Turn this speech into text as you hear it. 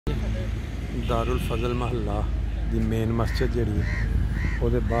दारुलफज़ल महल्ला दी main मस्जिद जिहड़ी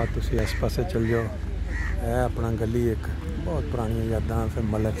ਉਹਦੇ बाद तुसीं इस पासे चल जाओ। यह अपना गली एक बहुत पुरानी यादां फिर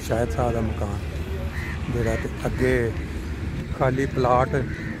मलक शायद साहब का मकान जिहड़ा ते अगे खाली प्लाट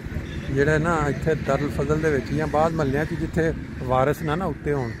जिहड़ा ना इत्थे दारुलफज़ल दे विच जां बाद महल्लियां च जिथे वारिस ना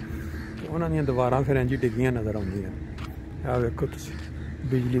उत्ते होण उन्हां दीयां दीवारां फिर इंज डिग्गियां नज़र आउंदियां। आ वेखो तुसीं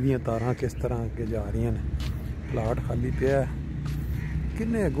बिजली दीयां तारां किस तरह अगे जा रही ने। प्लाट खाली पिया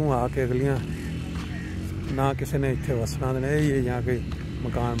किन्ने अगों आके अगलियां ना किसी ने इत्थे वसना देना या कोई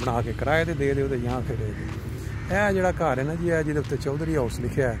मकान बना के किराए ते दे दो या फिर यह जिहड़ा घर है ना जी जिहदे उत्ते चौधरी हाउस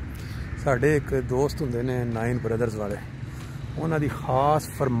लिखिया है साढ़े एक दोस्त हुंदे ने 9 ब्रदर्स वाले उन्हां दी खास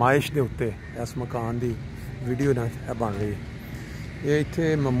फरमाइश दे उत्ते इस मकान दी वीडियो ना बन रही है। ये इत्थे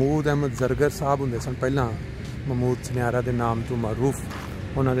महमूद अहमद जरगर साहब हुंदे सन पहला महमूद सनियारा के नाम तो मरूफ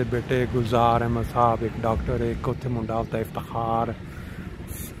उन्होंने बेटे गुलजार अहमद साहब एक डॉक्टर एक उत्थे मुंडा होता इफ्तार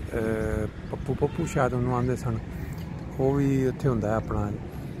पप्पू शायद उन्होंने आते सन वो भी उत्थे हुंदा है अपना।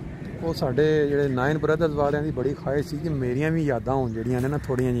 वो साढ़े जेह्ड़े 9 ब्रदर्स वालियां दी बड़ी ख्वाहिश सी कि मेरियां भी यादां होन जेह्ड़ियां ने ना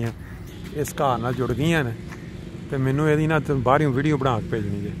थोड़ियां जिहियां इस घर नाल जुड़ गईयां ने ते मैनूं इहदी ना बाहरों वीडियो बना के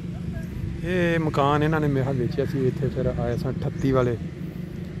भेजनी जे। ये मकान इन्हां ने मेरा वेचिया सी इत्थे फिर आए सन 38 वाले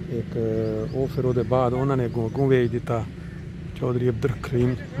एक वो फिर वो बाद उन्होंने अगों वेच दिता चौधरी अब्दुल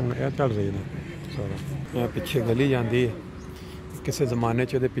करीम हुण यह चल रही ने सारा। यह पिछे गली जाती है किसी जमाने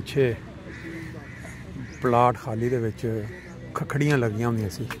च पिछे प्लाट खाली दे विच खखड़ियां लगियां होंदियां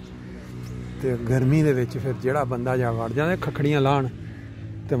सी ते गर्मी दे विच फिर जिहड़ा बंदा जा वड़ जांदा खखड़ियां लाण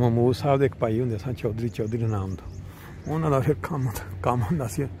ते महमूद साहब दे एक भाई हुंदे सन चौधरी नाम तो उन्हां दा फिर काम हुंदा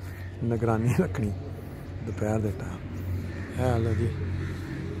सी निगरानी रखनी दोपहर दे टाइम। है लो जी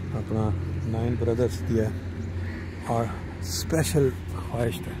अपना 9 ब्रदर्स दी है और स्पेशल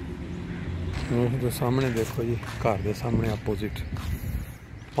ख्वाहिश है। तो सामने देखो जी घर के सामने अपोजिट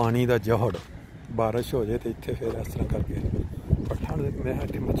पानी का जहड़ बारिश हो जाए तो इतने फिर इस तरह करके पट्ठा मैं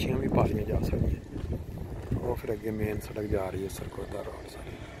इतने मच्छियाँ भी पालियां जा सकती वो फिर अगे मेन सड़क जा रही है सरकोदा रोड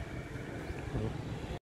सारी।